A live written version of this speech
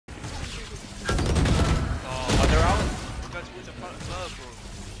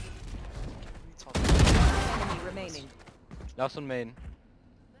Enemy remaining. Last one main.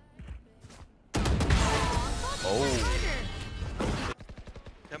 Oh.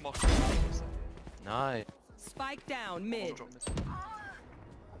 Nice. Spike down mid.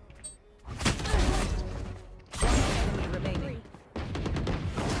 Enemy remaining.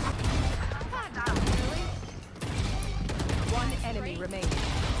 One enemy remaining.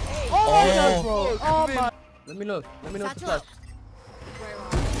 Oh my god, bro! Oh my! Let me know the flash.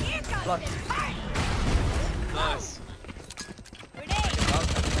 Flash. Nice.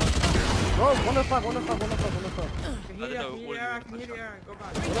 Bro, 105. I don't know what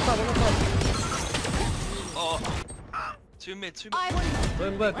Oh. Two mid.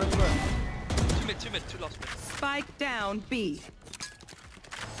 Going back. Two mid, two last mid. Spike down B.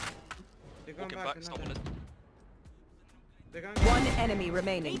 Walking back, it's not one. One enemy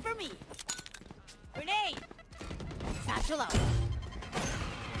remaining. Wait for me. Grenade. Satchel out.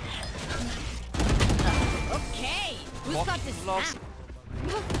 Okay. Who's got this Lost. snap?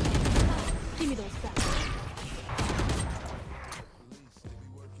 Give me those back.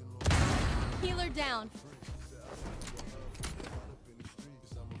 Healer down.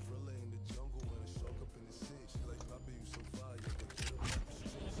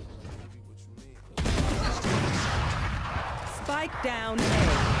 Spike down A.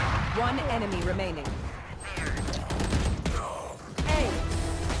 One enemy remaining. A.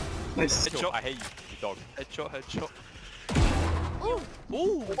 Nice. Headshot. I hate you dog. Headshot. Ooh.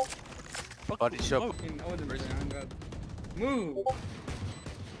 Ooh. Body shot. Move!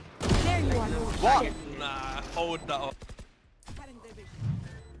 There you are. What? Nah, hold that up.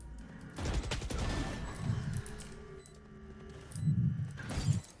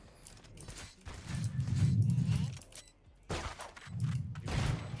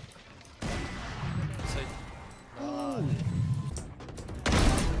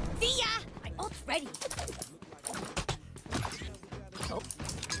 See ya! My ult's ready. Oh.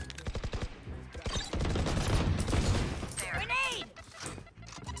 Grenade!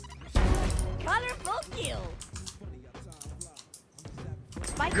 Colorful kill.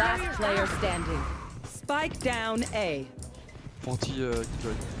 Spike Last carrier player down. standing. Spike down A. Anti to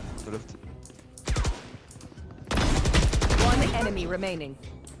left. One enemy remaining.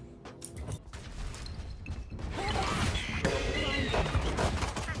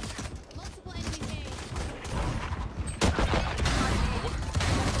 Multiple enemies A.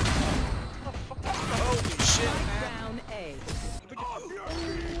 Holy shit, man. Down A.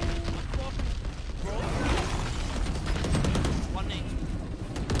 One name.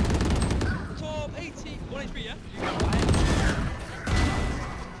 Top 80. 1 HP, yeah?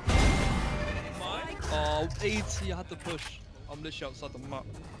 Mine? Oh, 80. I had to push. I'm literally outside the map.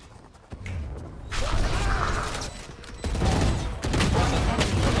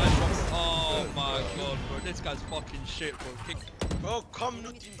 Oh my god, bro. This guy's fucking shit, bro. Kick. Bro, come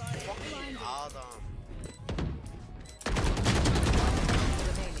not in fucking Adam.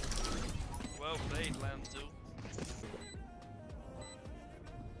 Well played, Lamzu.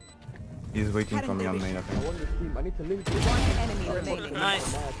 He's waiting for me on main, I think. I need to link it. One enemy remaining.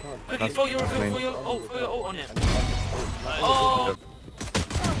 Nice. Quickly, throw your ult on it. Oh!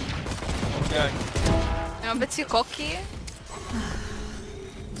 Okay. I'm a bit too cocky.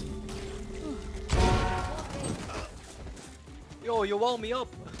 Yo, you woke me up.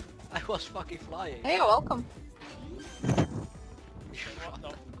 I was fucking flying. Hey, you're welcome.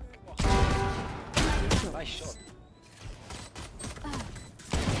 Nice shot.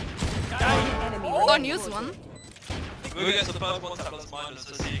 Enemy Go and use one. We'll get to the first one, plus minus,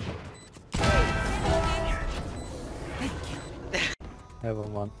 let's see.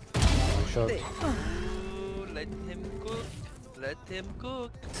 Heaven one. Shot. Let him cook. Let him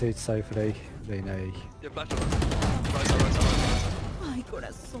cook. Sage Cypher A. Reyna A. Yeah, flash on. Right side. Ay,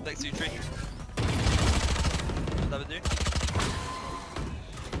 corazón. Next to you, tree. That do.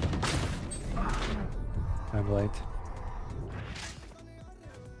 I'm light.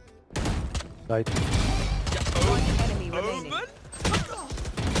 Light. One enemy remaining. Omen?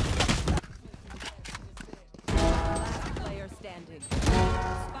 Last player standing.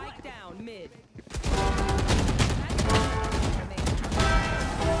 Spike down mid.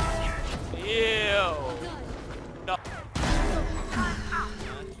 Ew. No.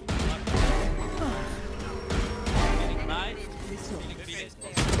 Nice.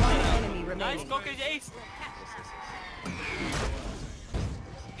 One enemy Nice, remaining. go get ace.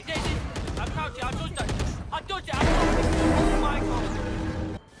 Get ace. I'm crouching, I dodged that. Oh my god.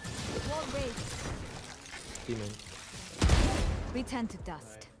 Wall raised. Demon. Return to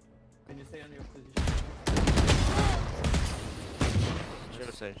dust. Can you stay on your position?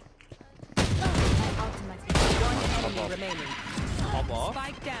 Sage. One enemy remaining. Baba.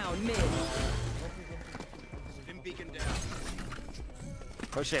 Spike down mid. Been beacon down.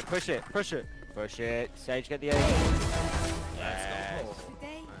 Push it, push it, push it. Push it. Sage, get the A.